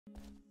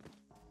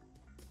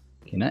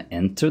Can I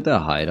enter the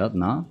hideout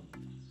now?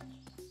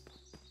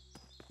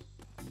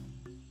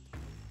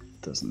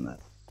 Doesn't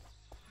that?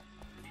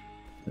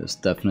 There's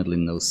definitely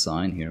no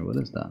sign here. What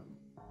is that?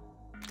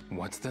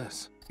 What's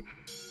this?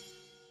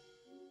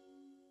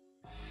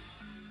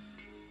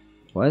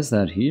 Why is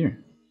that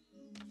here?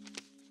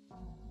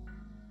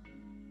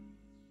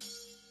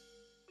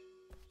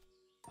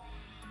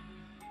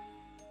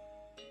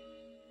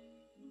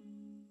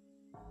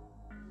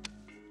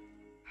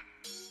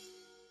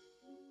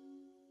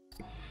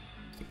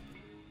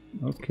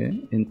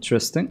 Okay,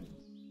 interesting.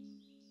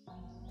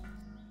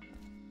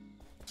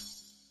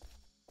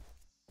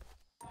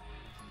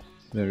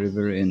 Very,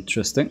 very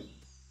interesting.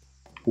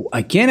 Oh,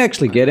 I can't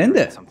actually get in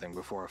there. Something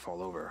before I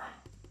fall over.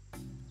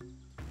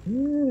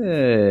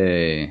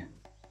 Hey.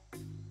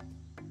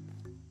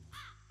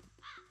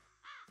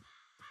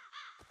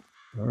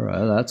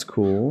 Alright, that's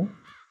cool.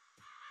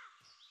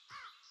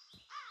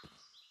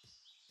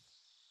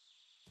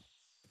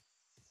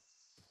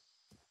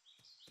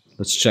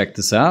 Let's check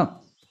this out.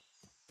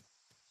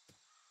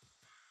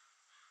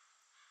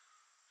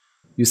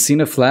 You've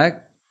seen a flag,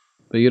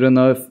 but you don't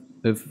know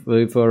if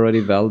we've already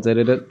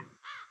validated it.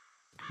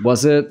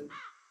 Was it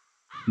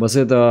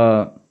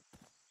down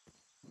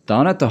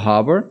at the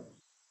harbor?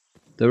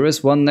 There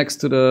is one next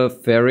to the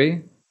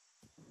ferry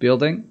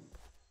building.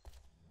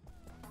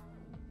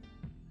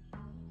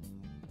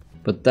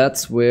 But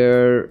that's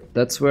where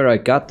I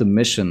got the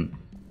mission,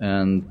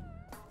 and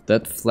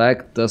that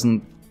flag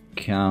doesn't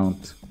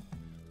count.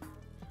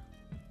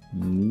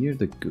 Near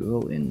the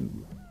girl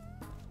in.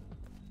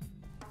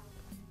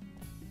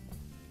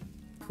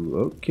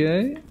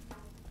 Okay.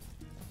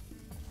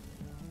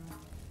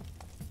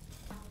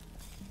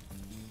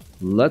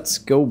 Let's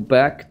go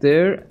back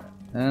there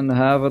and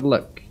have a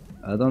look.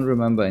 I don't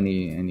remember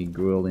any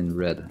girl in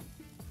red.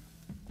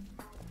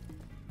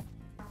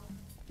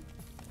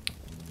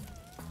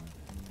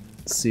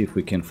 Let's see if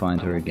we can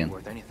find her again.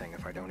 Worth anything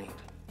if I don't eat.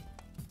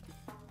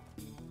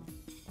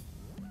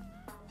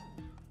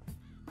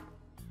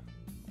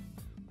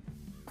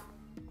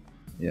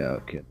 Yeah,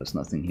 okay, there's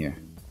nothing here.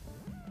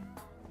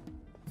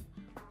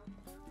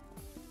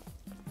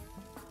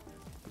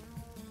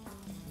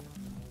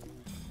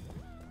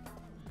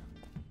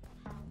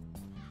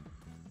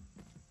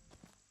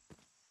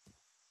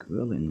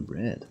 Girl in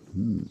red.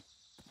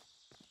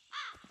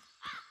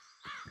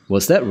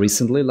 Was that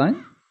recently,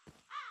 Line?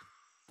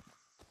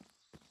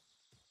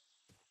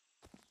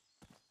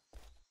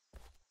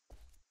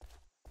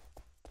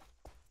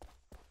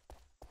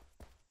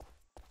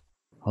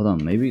 Hold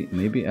on,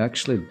 maybe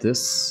actually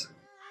this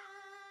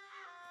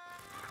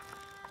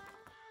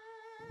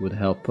would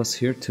help us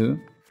here too.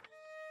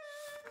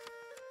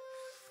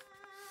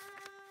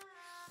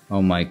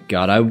 Oh my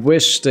god, I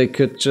wish they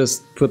could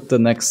just put the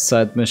next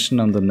side mission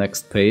on the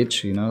next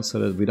page, you know, so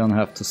that we don't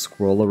have to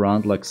scroll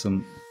around like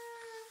some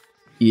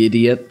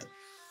idiot.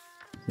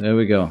 There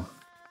we go.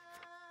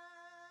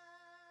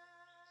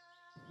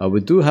 Oh,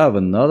 we do have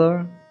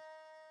another.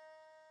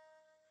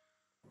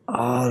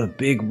 Oh, the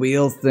big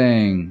wheel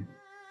thing.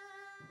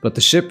 But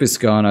the ship is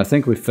gone. I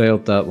think we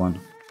failed that one.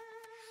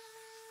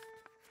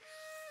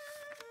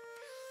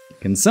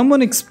 Can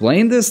someone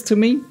explain this to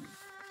me?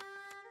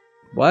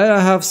 Why do I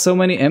have so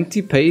many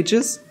empty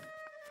pages?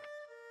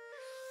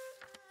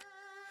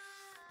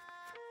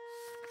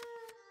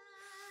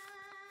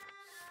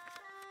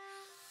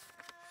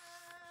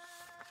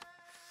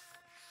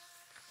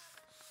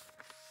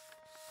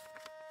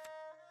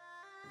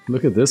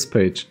 Look at this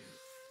page.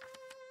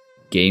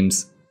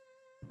 Games.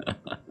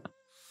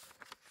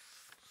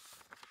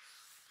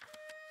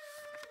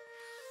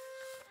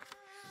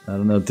 I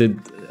don't know,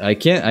 I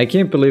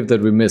can't believe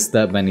that we missed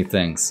that many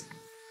things.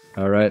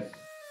 Alright.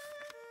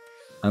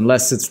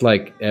 Unless it's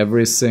like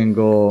every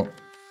single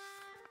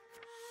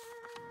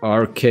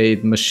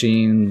arcade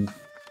machine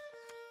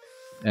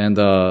and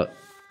a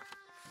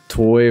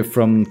toy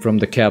from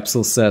the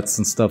capsule sets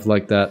and stuff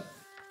like that.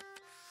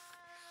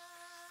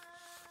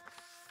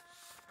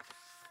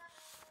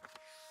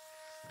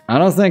 I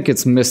don't think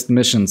it's missed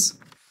missions.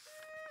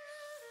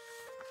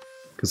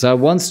 Because I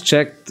once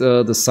checked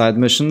the side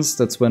missions,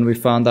 that's when we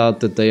found out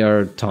that they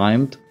are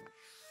timed.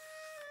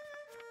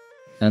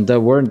 And there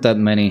weren't that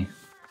many.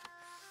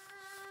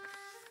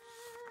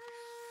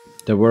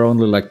 There were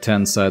only like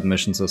 10 side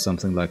missions or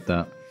something like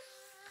that.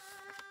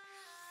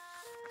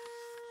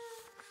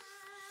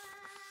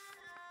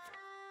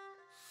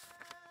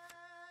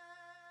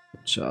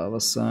 Java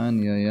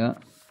sign, yeah.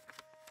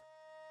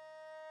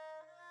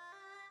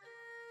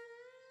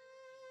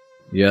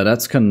 Yeah,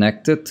 that's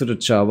connected to the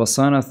Java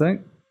sign, I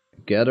think.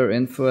 Gather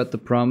info at the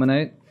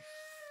promenade.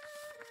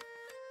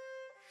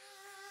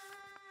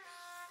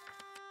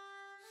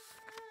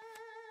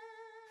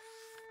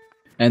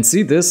 And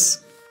see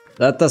this?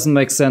 That doesn't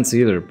make sense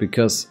either,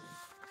 because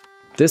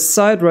this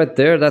side right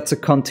there, that's a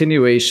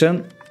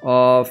continuation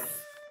of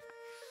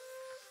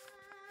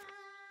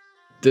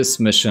this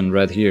mission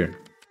right here.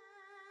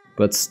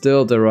 But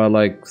still there are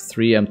like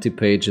 3 empty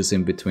pages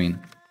in between.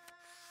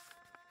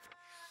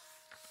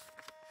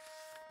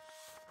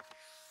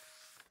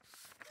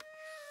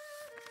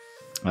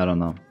 I don't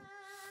know.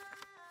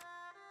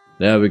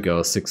 There we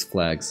go, 6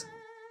 flags.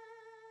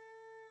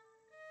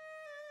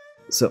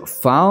 So,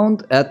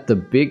 found at the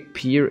big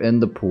pier in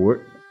the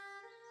port,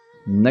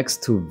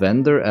 next to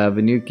Vendor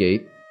Avenue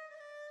Gate,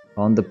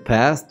 on the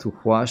path to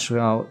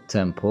Huashiao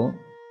Temple,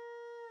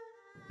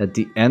 at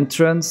the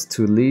entrance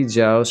to Li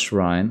Jiao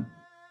Shrine,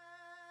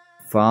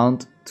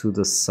 found to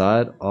the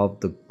side of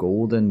the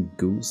Golden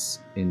Goose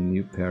in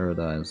New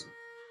Paradise.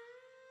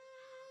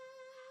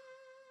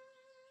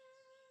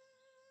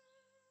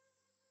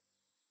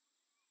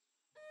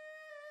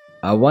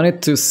 I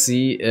wanted to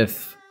see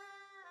if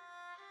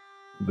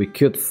we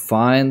could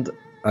find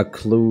a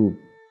clue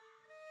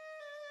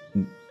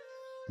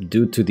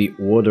due to the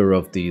order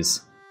of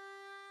these.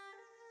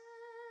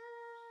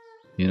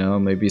 You know,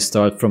 maybe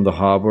start from the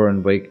harbor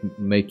and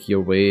make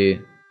your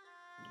way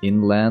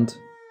inland.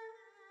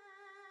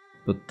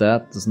 But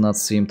that does not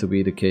seem to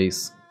be the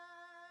case.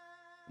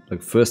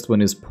 Like, first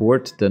one is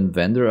port, then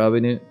Vendor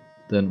Avenue,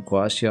 then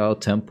Huaxiao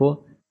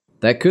Temple.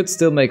 That could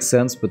still make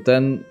sense, but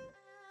then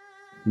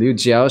Liu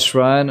Jiao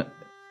Shrine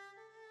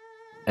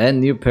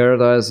and New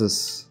Paradise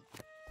is...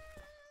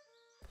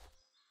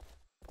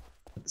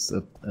 it's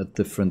at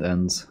different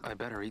ends I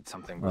better eat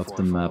something of before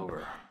the I fall map.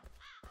 over.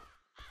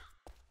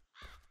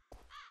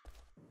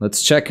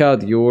 Let's check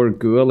out your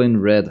girl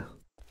in red.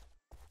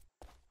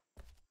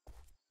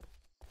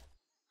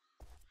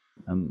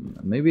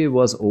 Maybe it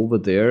was over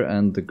there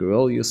and the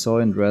girl you saw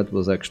in red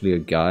was actually a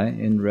guy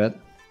in red.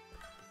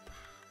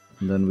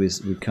 And then we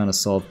kind of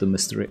solved the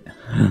mystery.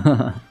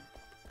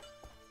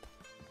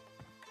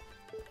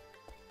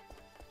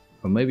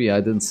 Or maybe I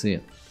didn't see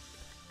it.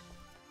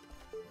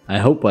 I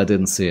hope I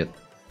didn't see it.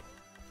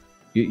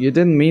 You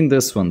didn't mean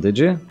this one, did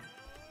you?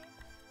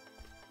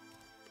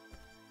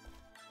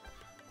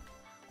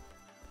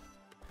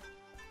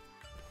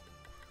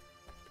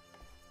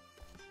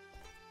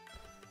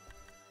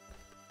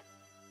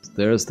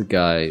 There's the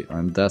guy,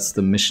 and that's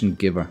the mission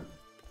giver.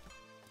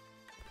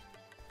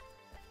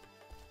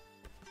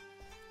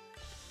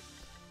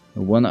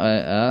 The one I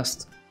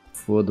asked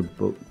for the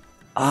book.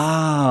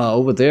 Ah,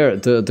 over there,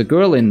 the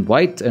girl in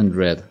white and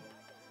red.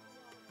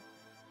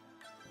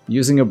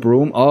 Using a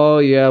broom. Oh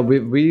yeah,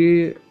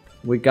 we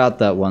got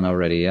that one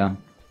already, yeah.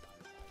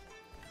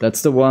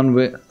 That's the one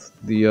with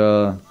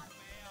the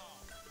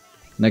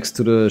next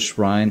to the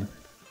shrine.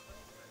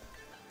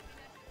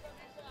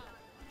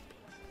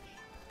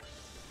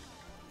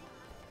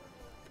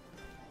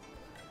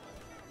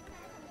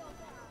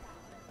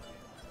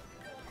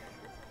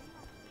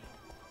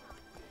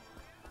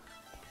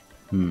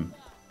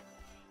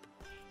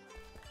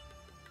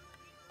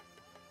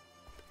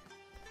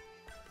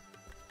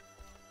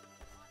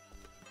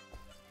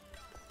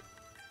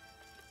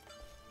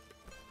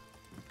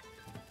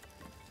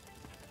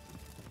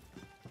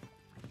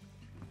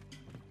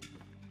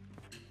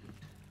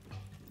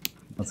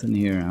 Nothing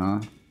here,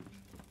 huh?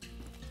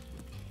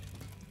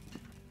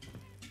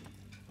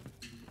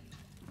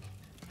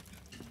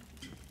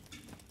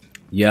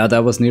 Yeah,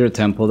 that was near a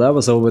temple. That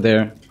was over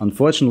there.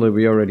 Unfortunately,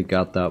 we already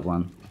got that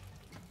one.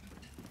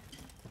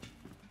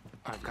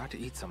 I've got to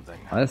eat something.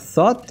 I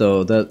thought,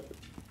 though, that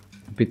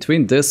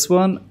between this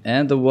one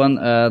and the one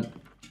at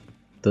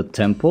the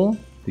temple,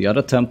 the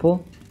other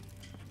temple,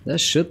 there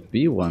should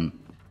be one.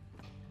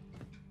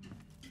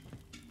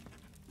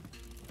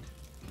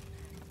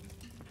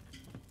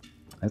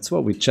 That's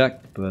what we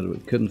checked, but we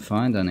couldn't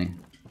find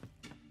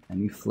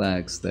any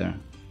flags there.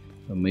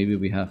 So maybe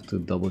we have to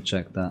double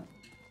check that.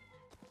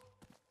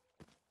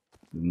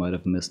 We might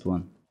have missed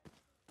one.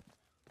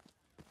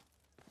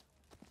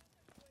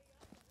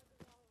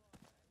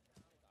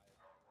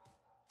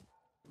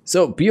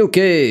 So, be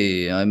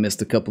okay! I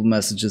missed a couple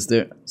messages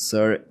there,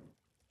 sorry.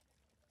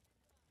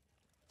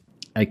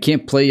 I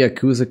can't play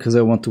Yakuza because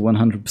I want to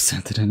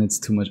 100% it and it's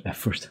too much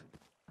effort.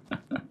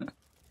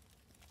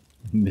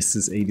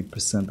 Misses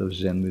 80% of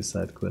Shenmue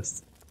side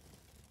quests.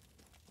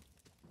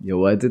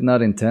 Yo, I did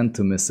not intend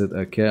to miss it,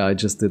 okay? I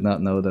just did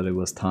not know that it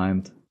was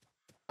timed.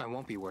 I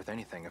won't be worth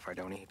anything if I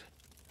don't eat.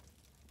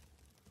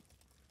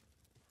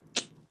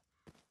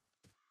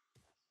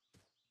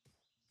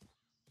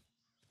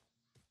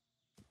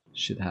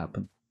 Shit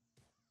happened.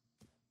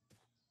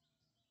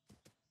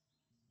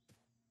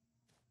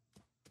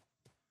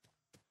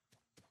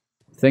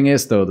 Thing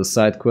is though, the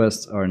side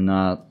quests are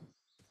not...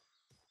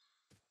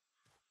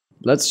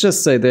 Let's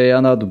just say they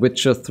are not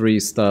Witcher 3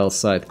 style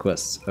side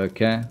quests,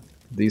 okay?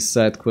 These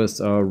side quests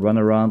are run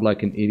around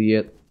like an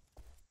idiot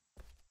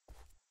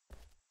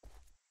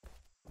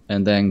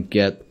and then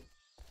get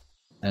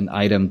an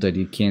item that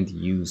you can't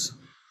use.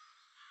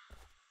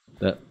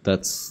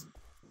 That's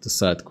the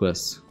side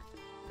quests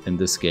in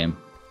this game.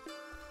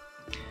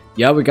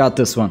 Yeah, we got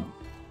this one.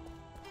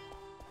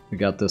 We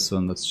got this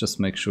one, let's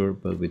just make sure,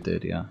 but we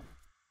did, yeah.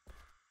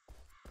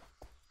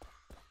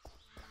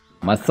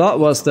 My thought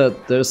was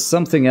that there's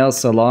something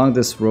else along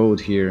this road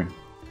here.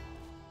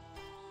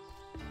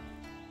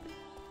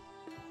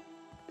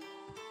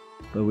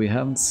 But we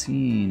haven't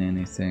seen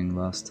anything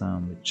last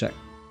time we checked.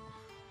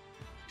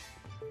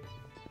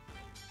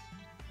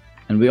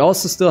 And we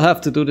also still have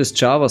to do this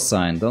Java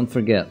sign, don't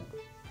forget.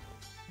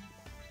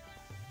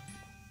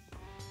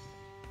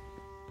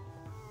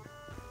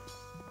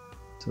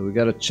 So we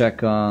gotta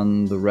check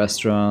on the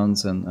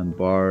restaurants and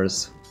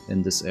bars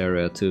in this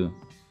area too.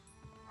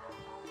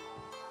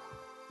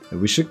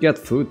 We should get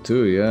food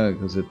too, yeah,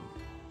 because it...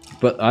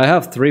 But I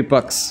have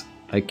 $3.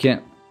 I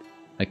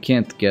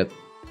can't get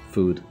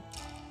food.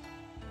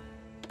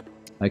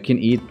 I can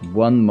eat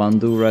one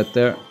mandu right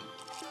there.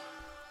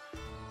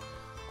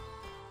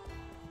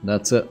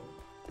 That's it.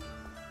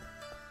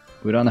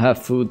 We don't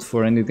have food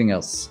for anything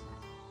else.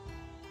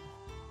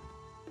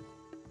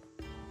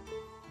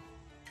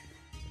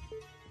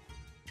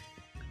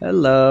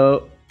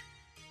 Hello.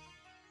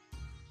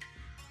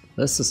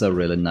 This is a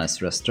really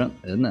nice restaurant,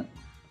 isn't it?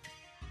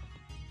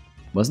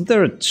 Wasn't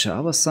there a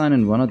Java sign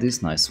in one of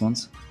these nice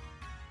ones?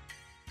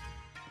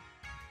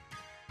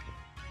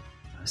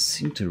 I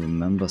seem to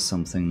remember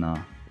something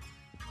now.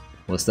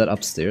 Was that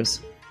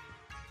upstairs?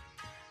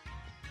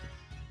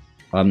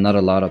 I'm not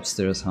allowed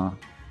upstairs, huh?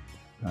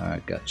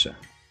 Alright, gotcha.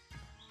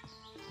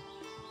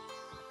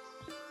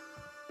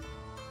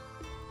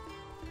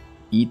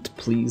 Eat,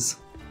 please.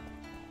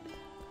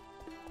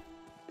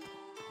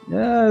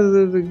 Yeah,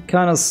 it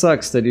kind of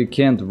sucks that you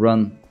can't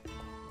run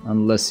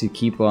unless you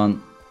keep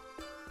on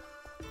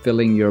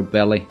filling your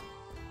belly.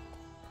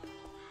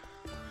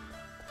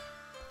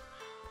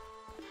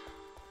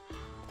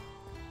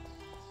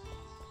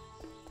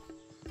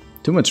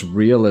 Too much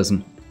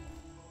realism.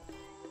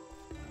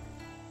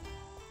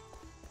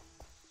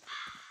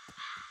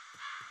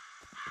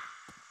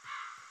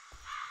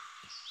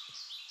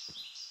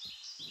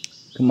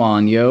 Come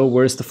on, yo,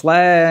 where's the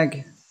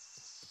flag?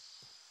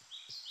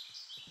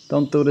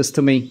 Don't do this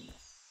to me.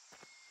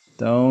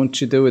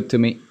 Don't you do it to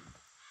me.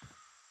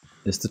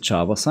 Is the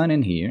Java sign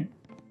in here?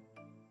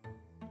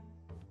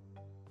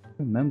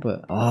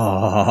 Remember?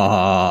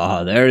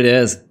 Oh, there it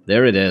is.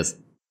 There it is.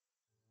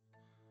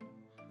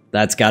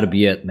 That's gotta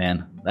be it,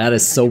 man. That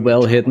is so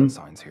well hidden.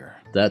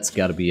 That's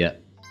gotta be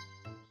it.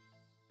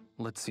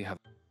 Let's see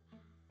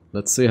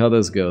how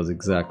this goes,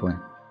 exactly.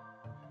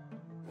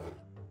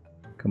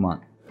 Come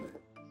on.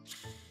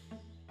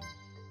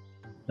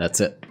 That's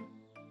it.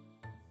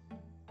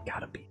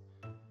 Gotta be.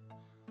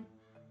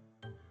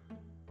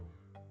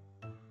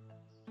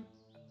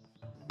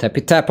 Tappy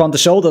tap on the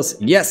shoulders.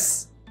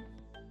 Yes!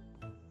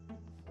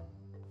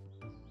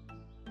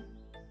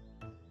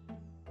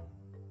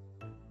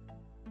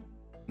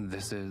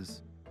 This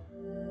is...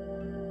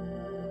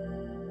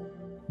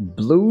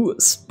 Blue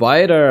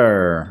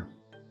Spider.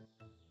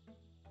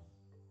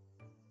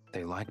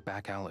 They like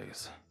back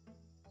alleys.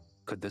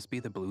 Could this be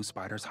the Blue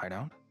Spider's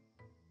hideout?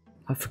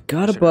 I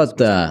forgot about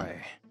that.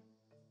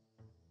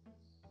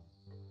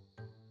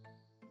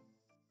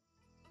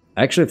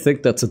 I actually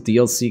think that's a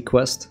DLC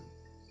quest.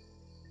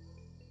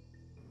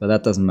 But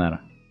that doesn't matter.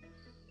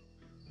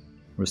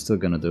 We're still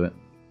gonna do it.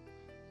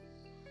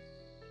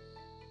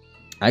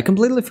 I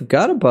completely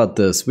forgot about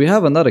this. We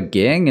have another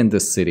gang in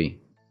this city.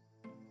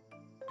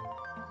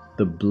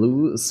 The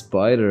Blue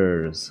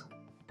Spiders.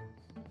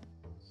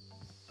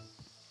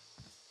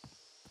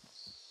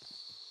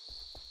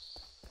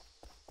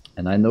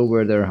 And I know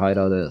where their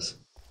hideout is.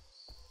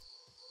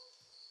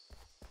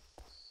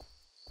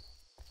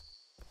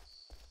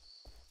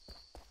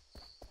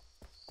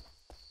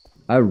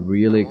 I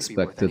really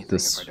expected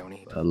this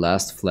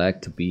last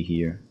flag to be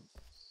here.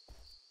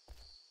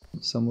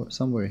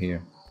 Somewhere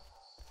here.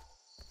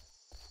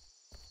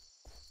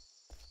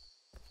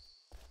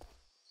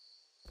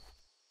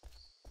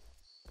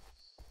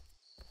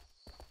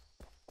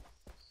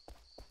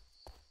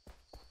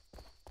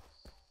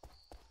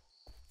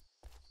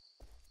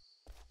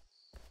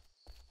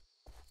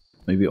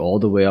 Maybe all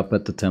the way up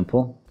at the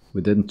temple?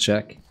 We didn't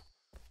check.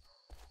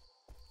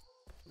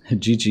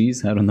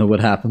 GG's, I don't know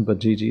what happened, but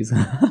GG's.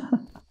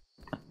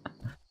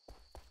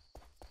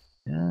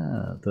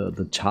 Yeah,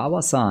 the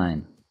Java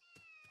sign.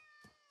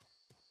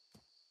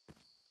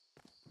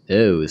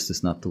 Oh, is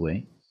this not the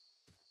way?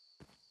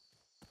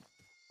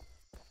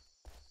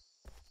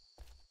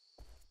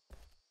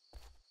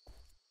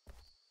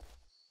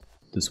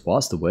 This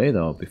was the way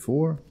though,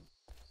 before.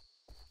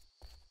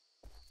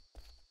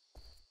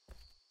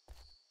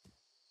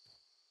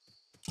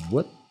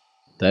 What?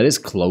 That is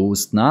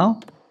closed now?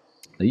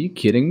 Are you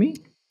kidding me?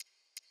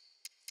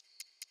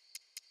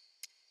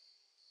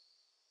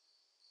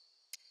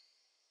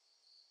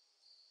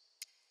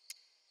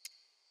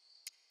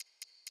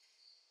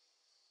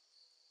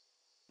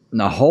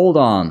 Now hold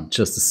on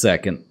just a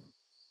second.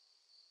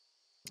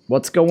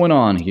 What's going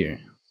on here?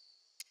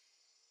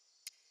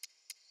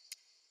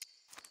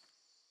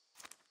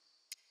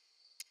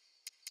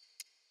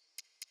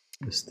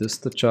 Is this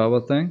the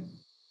Java thing?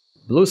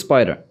 Blue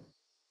Spider.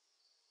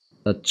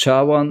 A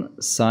Chawan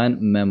sign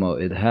memo.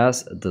 It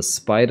has "the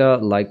spider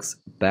likes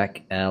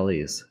back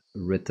alleys"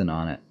 written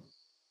on it.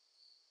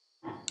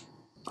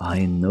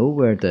 I know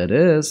where that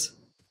is.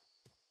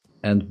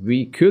 And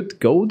we could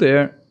go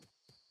there.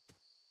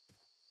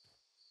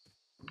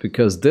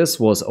 Because this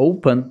was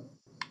open.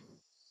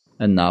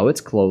 And now it's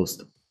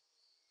closed.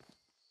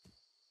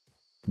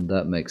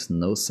 That makes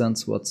no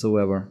sense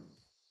whatsoever.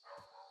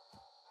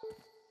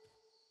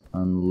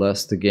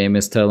 Unless the game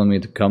is telling me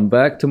to come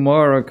back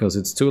tomorrow because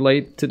it's too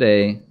late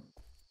today.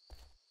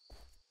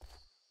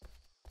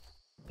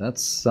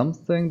 That's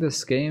something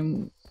this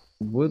game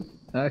would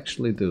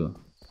actually do.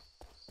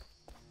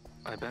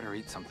 I better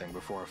eat something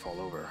before I fall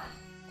over.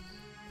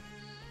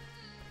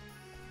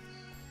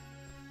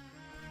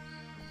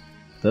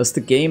 Does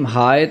the game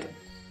hide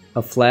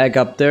a flag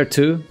up there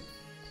too?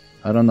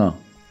 I don't know.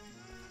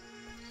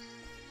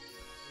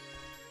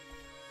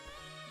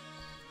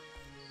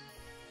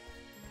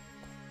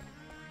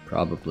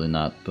 Probably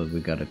not, but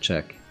we gotta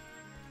check.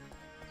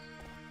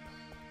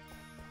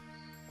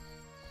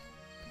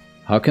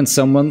 How can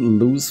someone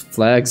lose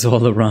flags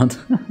all around?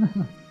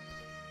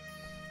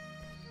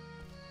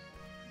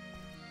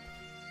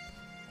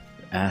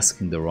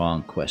 Asking the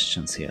wrong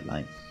questions here,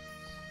 like.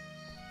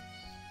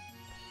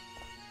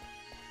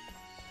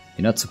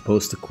 You're not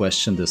supposed to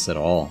question this at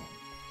all.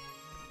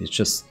 You're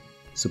just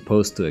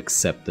supposed to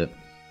accept it.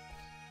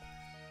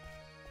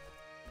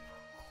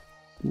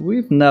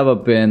 We've never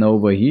been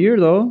over here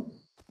though.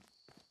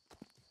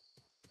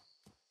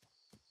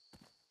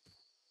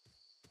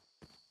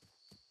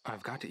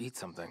 I've got to eat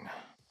something.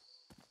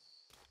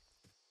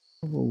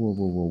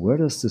 Whoa, where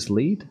does this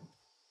lead?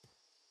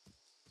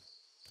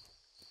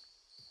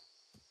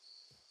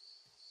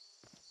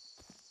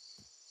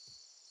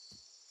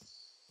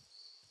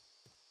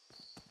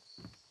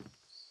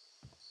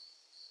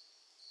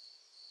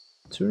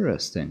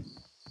 Interesting.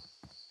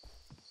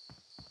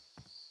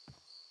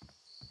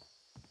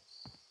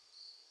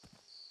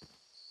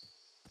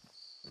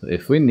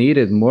 If we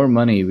needed more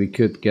money, we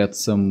could get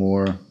some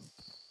more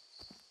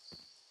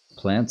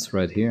plants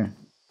right here.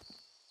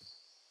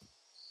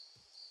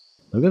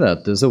 Look at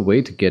that, there's a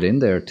way to get in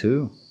there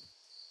too.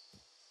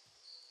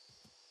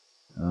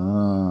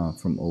 Ah,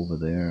 from over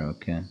there,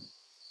 okay.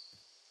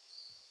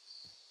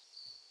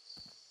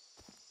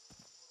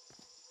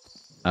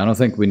 I don't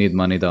think we need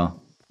money though.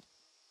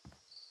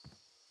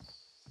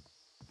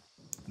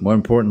 More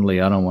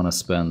importantly, I don't want to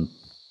spend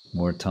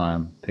more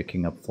time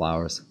picking up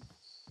flowers.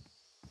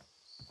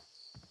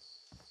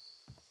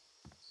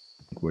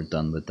 I think we're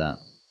done with that.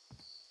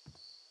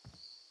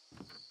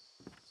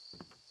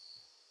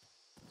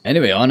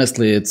 Anyway,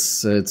 honestly,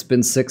 it's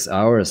been 6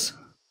 hours.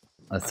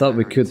 I thought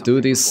we could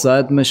do these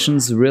side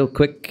missions real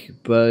quick,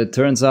 but it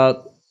turns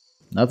out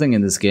nothing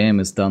in this game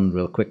is done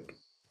real quick.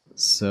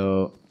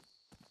 So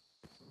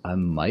I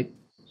might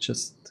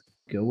just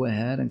go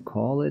ahead and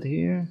call it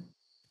here.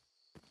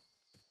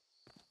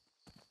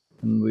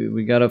 And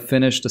we gotta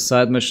finish the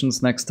side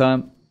missions next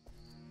time.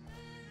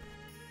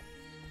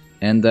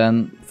 And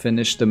then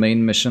finish the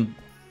main mission.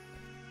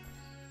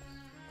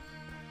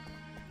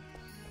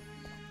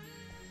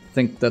 I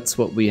think that's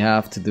what we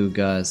have to do,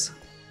 guys.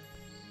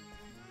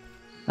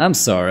 I'm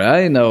sorry,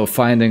 I know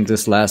finding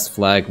this last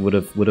flag would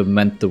have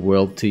meant the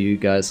world to you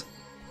guys.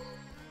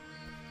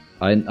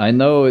 I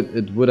know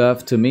it would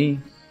have to me.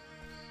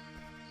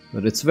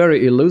 But it's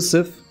very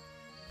elusive.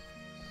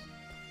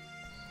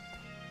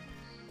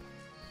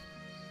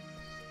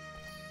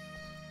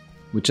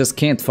 We just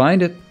can't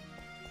find it.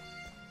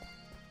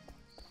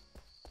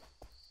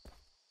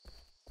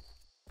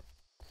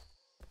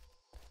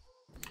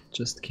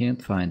 Just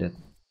can't find it.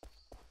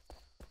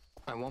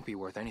 I won't be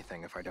worth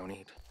anything if I don't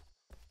eat.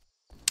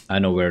 I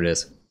know where it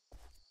is.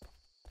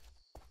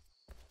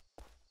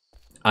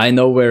 I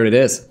know where it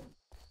is.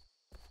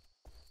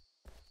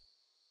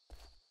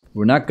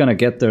 We're not gonna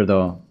get there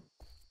though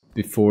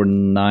before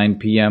 9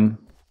 p.m.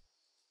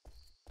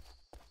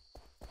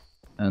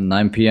 And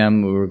 9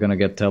 p.m. we're gonna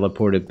get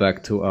teleported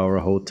back to our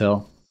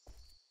hotel.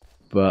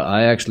 But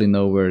I actually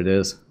know where it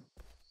is.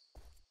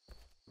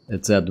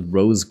 It's at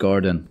Rose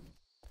Garden.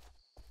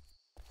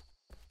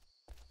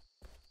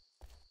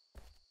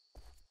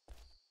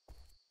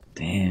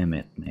 Damn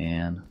it,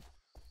 man.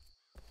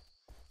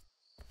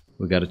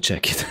 We gotta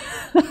check it.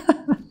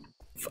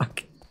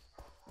 Fuck.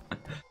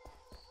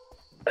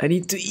 I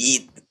need to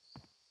eat.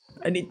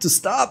 I need to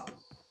stop.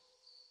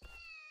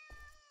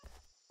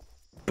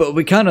 But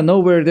we kind of know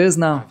where it is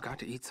now. I've got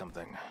to eat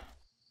something.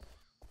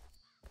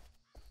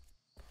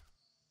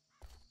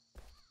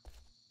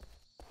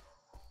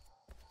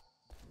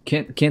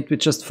 Can't we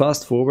just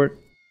fast forward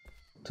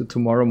to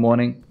tomorrow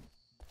morning?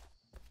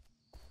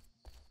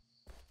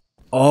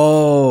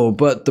 Oh,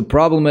 but the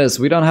problem is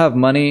we don't have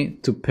money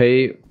to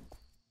pay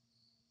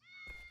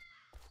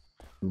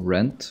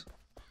rent.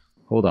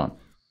 Hold on.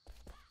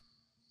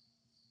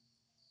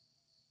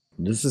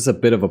 This is a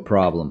bit of a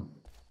problem.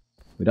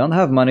 We don't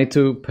have money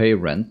to pay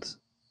rent.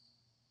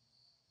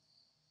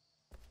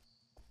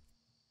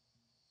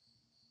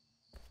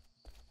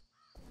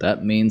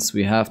 That means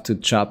we have to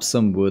chop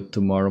some wood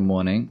tomorrow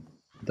morning.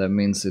 That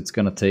means it's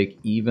gonna take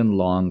even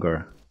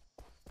longer.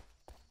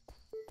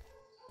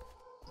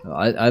 So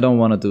I don't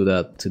want to do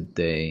that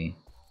today.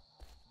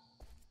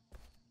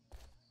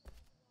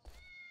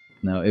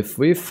 Now if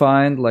we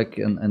find like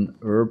an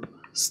herb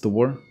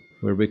store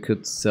where we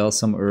could sell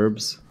some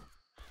herbs,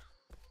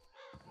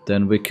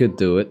 then we could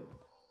do it.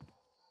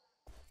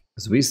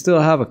 Because we still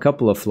have a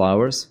couple of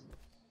flowers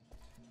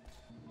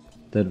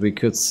that we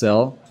could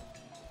sell.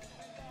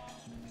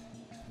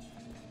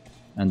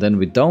 And then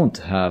we don't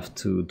have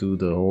to do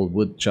the whole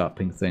wood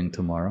chopping thing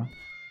tomorrow.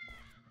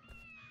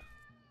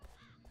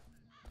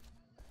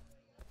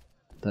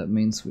 That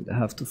means we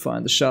have to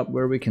find a shop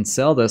where we can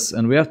sell this.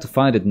 And we have to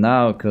find it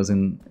now, because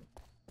in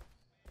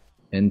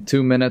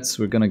 2 minutes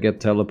we're gonna get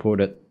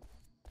teleported.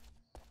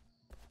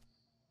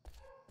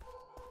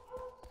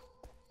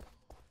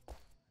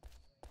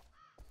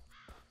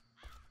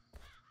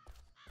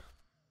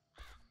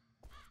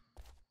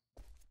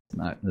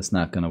 It's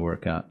not gonna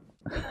work out.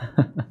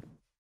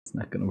 It's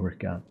not gonna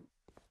work out.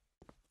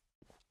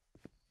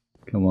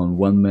 Come on,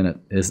 1 minute.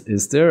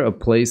 Is there a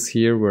place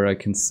here where I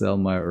can sell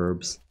my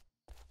herbs?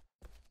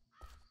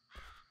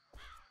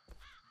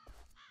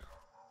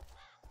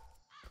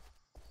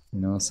 You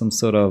know, some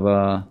sort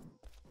of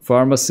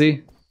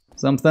pharmacy?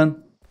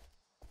 Something?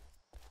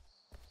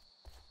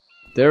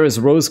 There is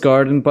Rose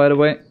Garden, by the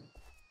way.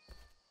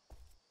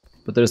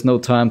 But there's no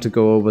time to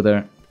go over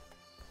there.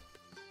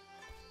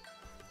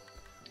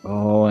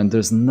 Oh, and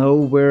there's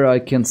nowhere I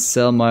can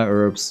sell my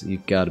herbs. You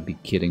gotta be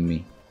kidding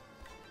me.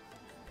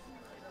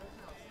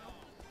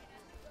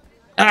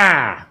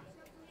 Ah!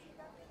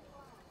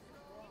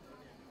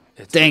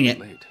 It's Dang it.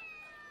 late.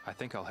 I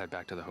think I'll head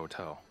back to the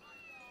hotel.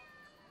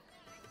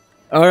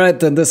 Alright,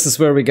 then this is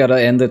where we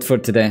gotta end it for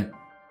today.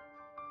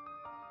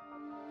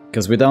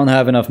 Because we don't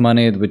have enough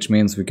money, which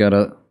means we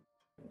gotta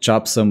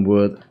chop some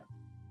wood.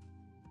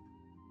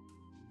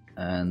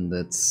 And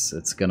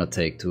it's gonna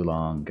take too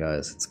long,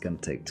 guys. It's gonna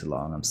take too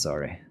long, I'm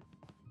sorry.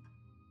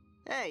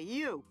 Hey,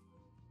 you!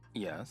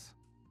 Yes?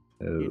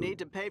 Oh. You need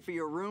to pay for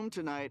your room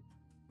tonight.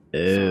 Oh.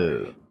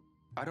 Sorry.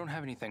 I don't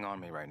have anything on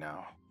me right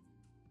now.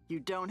 You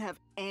don't have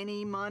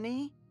any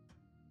money?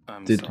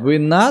 I'm Did sorry. we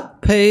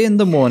not pay in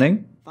the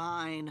morning?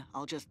 Fine,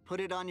 I'll just put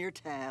it on your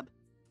tab.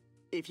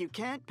 If you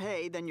can't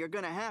pay, then you're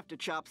gonna have to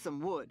chop some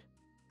wood.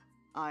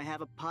 I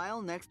have a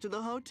pile next to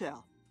the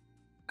hotel.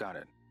 Got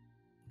it.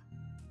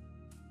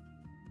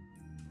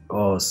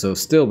 Oh, so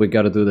still we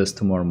gotta do this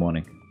tomorrow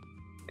morning.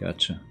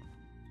 Gotcha.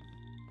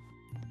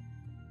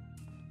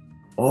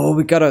 Oh,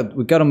 we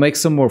gotta make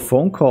some more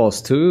phone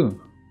calls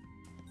too.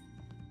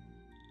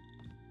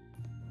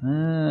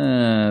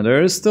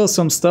 There is still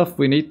some stuff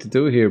we need to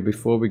do here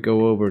before we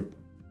go over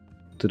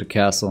to the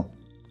castle.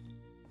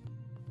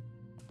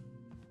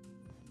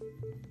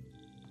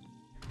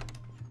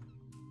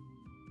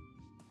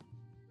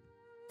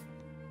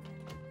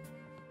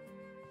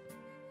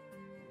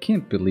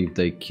 Can't believe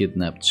they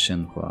kidnapped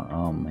Shenhua.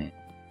 Oh man.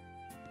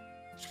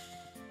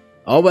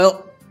 Oh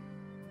well.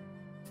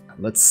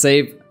 Let's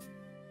save.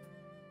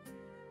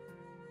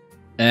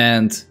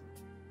 And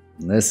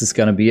this is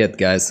gonna be it,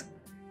 guys.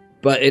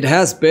 But it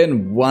has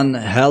been one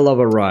hell of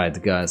a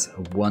ride, guys.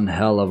 One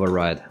hell of a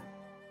ride.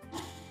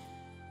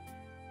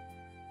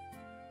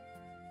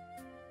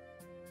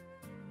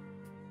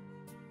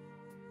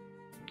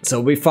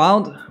 So we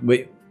found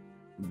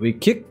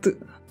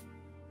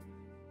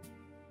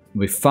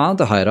we found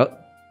the hideout.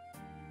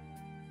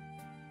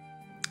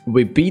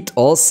 We beat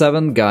all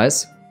 7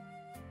 guys.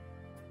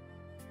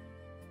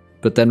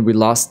 But then we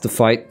lost the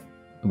fight.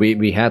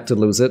 We had to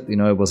lose it, you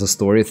know, it was a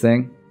story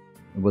thing.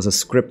 It was a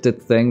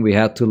scripted thing, we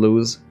had to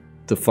lose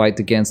the fight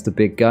against the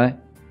big guy.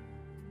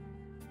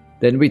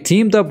 Then we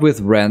teamed up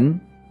with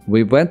Ren,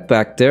 we went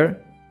back there.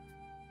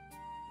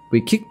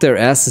 We kicked their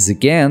asses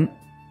again,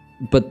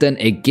 but then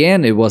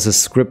again it was a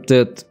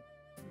scripted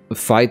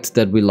fight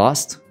that we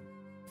lost.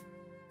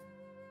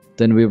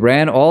 Then we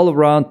ran all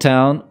around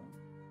town,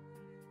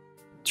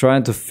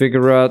 trying to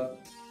figure out,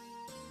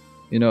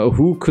 you know,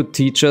 who could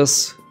teach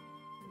us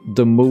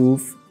the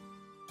move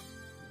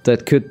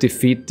that could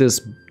defeat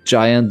this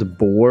giant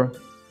boar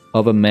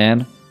of a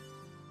man.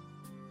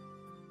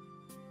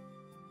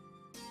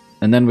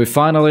 And then we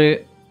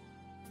finally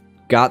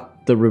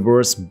got the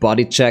reverse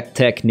body check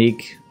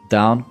technique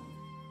down.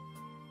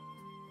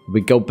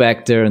 We go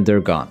back there and they're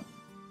gone.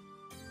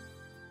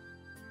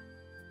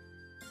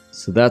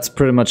 So that's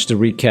pretty much the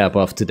recap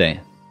of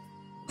today.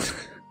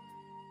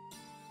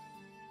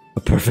 A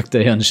perfect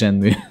day on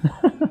Shenmue.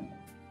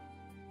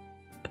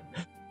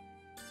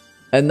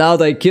 And now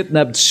they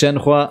kidnapped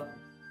Shenhua.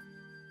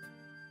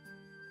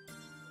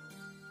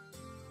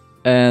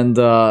 And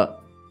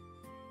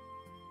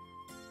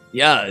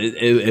yeah,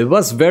 it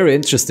was very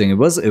interesting. It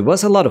was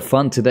a lot of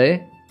fun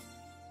today.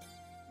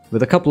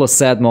 With a couple of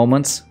sad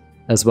moments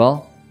as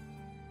well.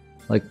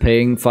 Like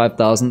paying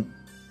 5,000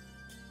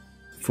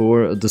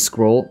 for the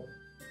scroll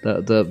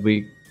that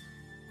we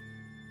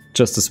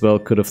just as well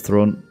could have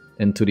thrown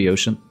into the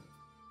ocean.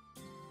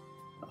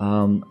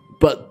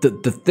 But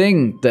the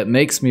thing that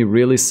makes me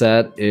really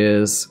sad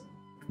is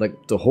like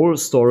the whole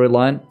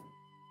storyline.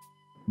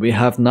 We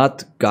have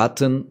not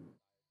gotten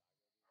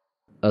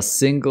a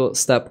single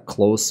step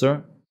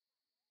closer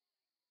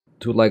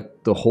to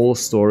like the whole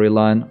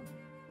storyline,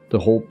 the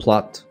whole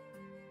plot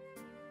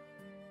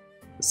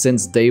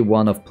since day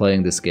 1 of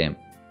playing this game.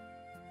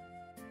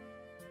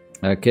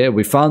 Okay,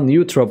 we found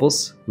new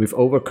troubles. We've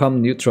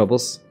overcome new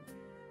troubles.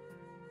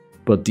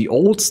 but the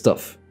old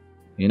stuff,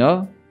 you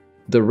know?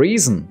 The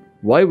reason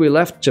why we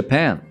left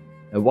Japan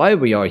and why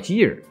we are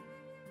here.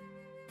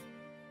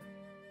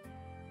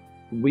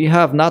 We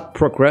have not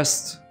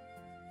progressed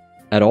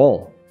at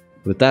all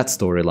with that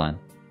storyline.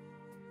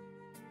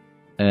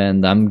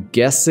 And I'm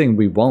guessing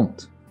we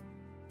won't.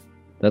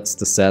 That's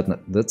the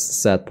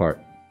sad part.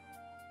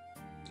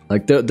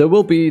 Like there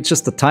will be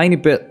just a tiny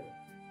bit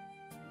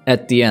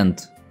at the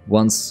end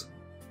once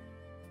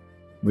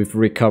we've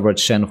recovered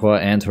Shenhua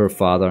and her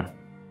father.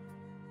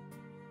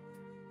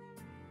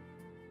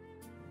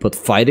 But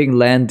fighting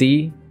Lan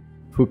Di,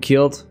 who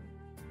killed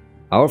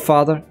our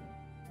father?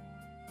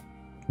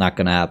 Not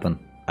gonna happen.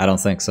 I don't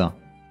think so.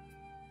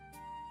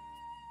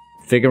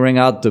 Figuring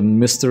out the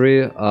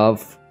mystery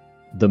of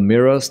the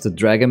mirrors, the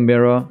dragon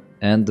mirror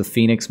and the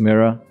phoenix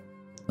mirror,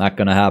 not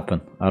gonna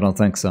happen. I don't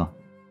think so.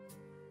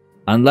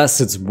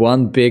 Unless it's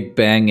one big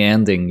bang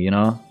ending, you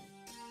know?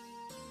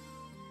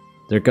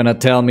 They're gonna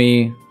tell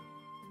me...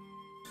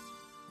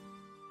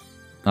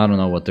 I don't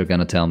know what they're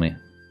gonna tell me.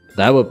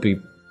 That would be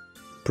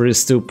pretty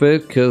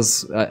stupid,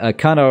 because I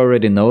kinda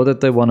already know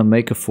that they want to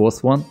make a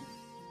fourth one.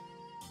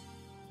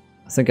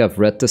 I think I've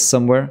read this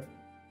somewhere.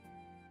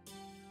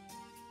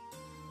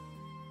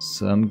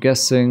 So I'm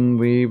guessing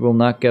we will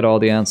not get all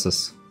the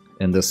answers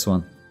in this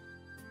one.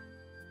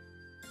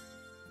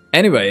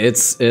 Anyway,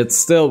 it's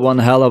still one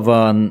hell of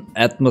an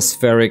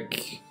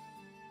atmospheric,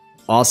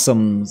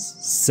 awesome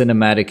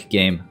cinematic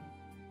game.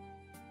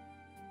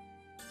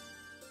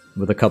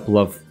 With a couple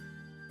of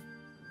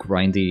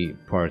grindy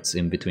parts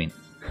in between.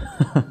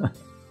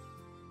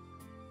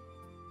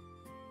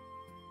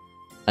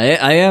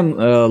 I am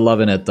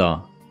loving it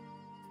though.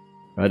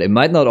 Right? It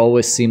might not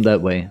always seem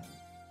that way.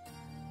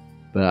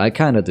 But I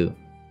kinda do.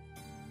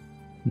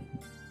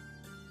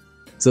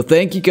 So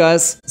thank you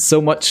guys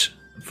so much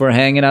for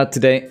hanging out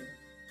today.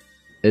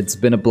 It's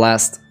been a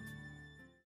blast.